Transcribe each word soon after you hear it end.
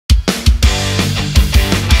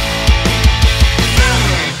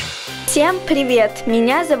Всем привет!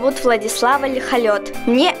 Меня зовут Владислава Лихолет.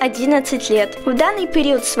 Мне 11 лет. В данный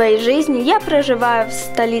период своей жизни я проживаю в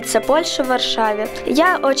столице Польши, Варшаве.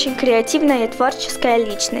 Я очень креативная и творческая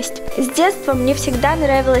личность. С детства мне всегда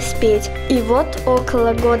нравилось петь. И вот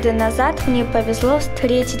около года назад мне повезло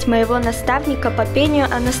встретить моего наставника по пению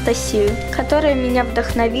Анастасию, которая меня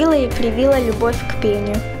вдохновила и привила любовь к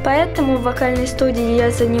пению. Поэтому в вокальной студии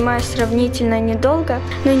я занимаюсь сравнительно недолго,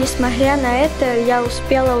 но несмотря на это я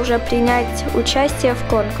успела уже принять участие в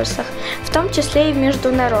конкурсах, в том числе и в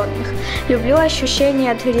международных. Люблю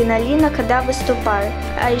ощущение адреналина, когда выступаю.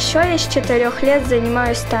 А еще я с 4 лет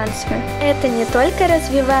занимаюсь танцами. Это не только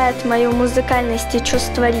развивает мою музыкальность и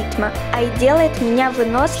чувство ритма, а и делает меня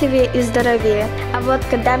выносливее и здоровее. А вот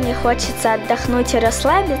когда мне хочется отдохнуть и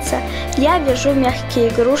расслабиться, я вяжу мягкие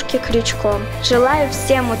игрушки крючком. Желаю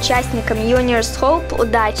всем участникам Juniors Hope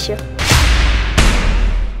удачи!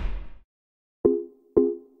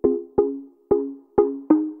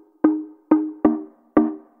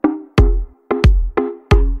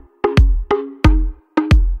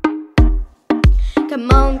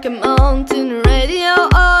 Come on, turn the radio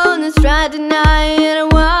on. It's Friday night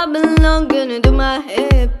and I belong. Gonna do my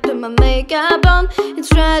hip, put my makeup on. It's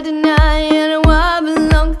Friday night and I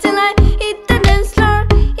belong. Till I hit the dance floor,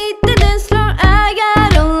 hit the dance floor. I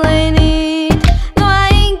got all I need. No, I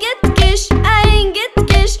ain't get cash,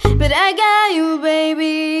 but I got you,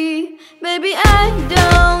 baby. Baby, I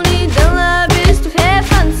don't need the lobbies to have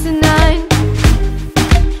fun tonight.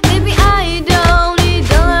 Baby, I don't need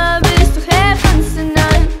the lobbies to have fun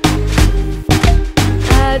tonight.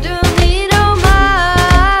 I don't need no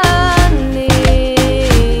money,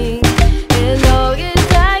 as long as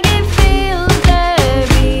I can feel the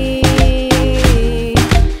beat.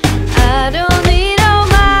 I don't need no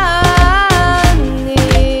money,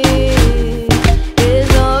 as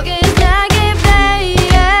long as I can play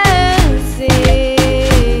and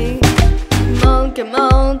sing. Come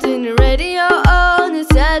on, turn the radio on. It's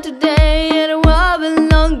Saturday and I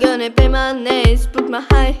belong. Gonna pay my nails, put my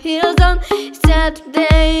high heels on. It's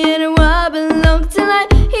Saturday and I belong. Till I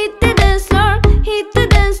hit the dance floor, hit the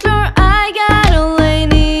dance floor. I got all I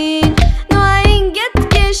need. No, I ain't get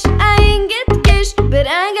cash, but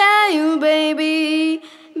I got you, baby.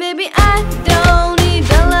 Baby, I don't need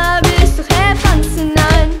the lobbies to have fun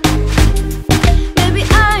tonight. Baby,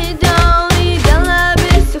 I don't need the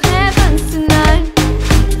lobbies to have fun tonight.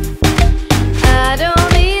 I don't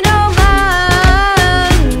need no money,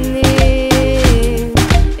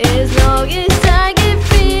 as long as I can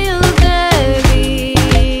feel the beat.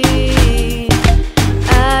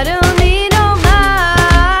 I don't need no money,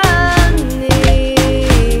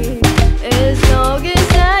 as long as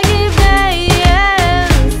I can play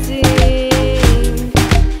and sing.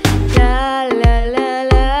 La la la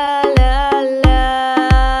la la la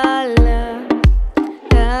la.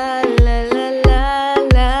 La la la la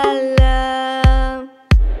la la.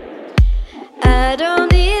 I don't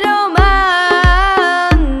need no money,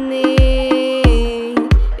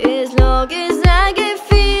 as long as I can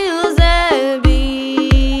feel the beat.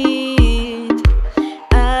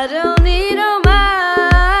 I don't need no money,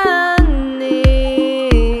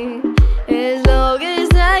 as long as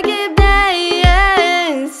I can play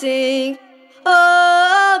and sing.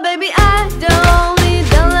 Oh, baby, I don't need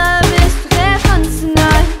the lobbies to have fun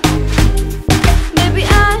tonight. Baby,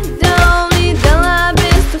 I don't need the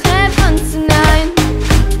lobbies to have fun tonight.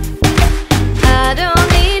 I don't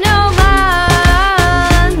need no money,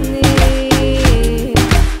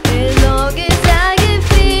 as long as I can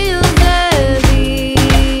feel the beat.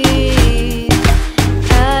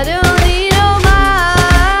 I don't need no money,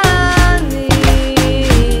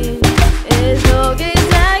 as long as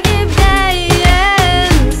I can play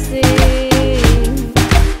and sing.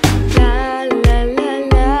 La la la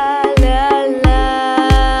la la la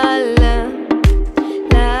la.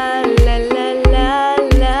 La la la la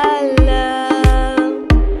la la.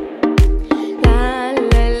 La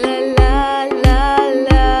la la la la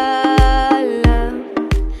la la.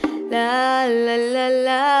 La la la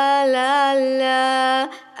la la la.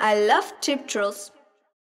 I love chip trills.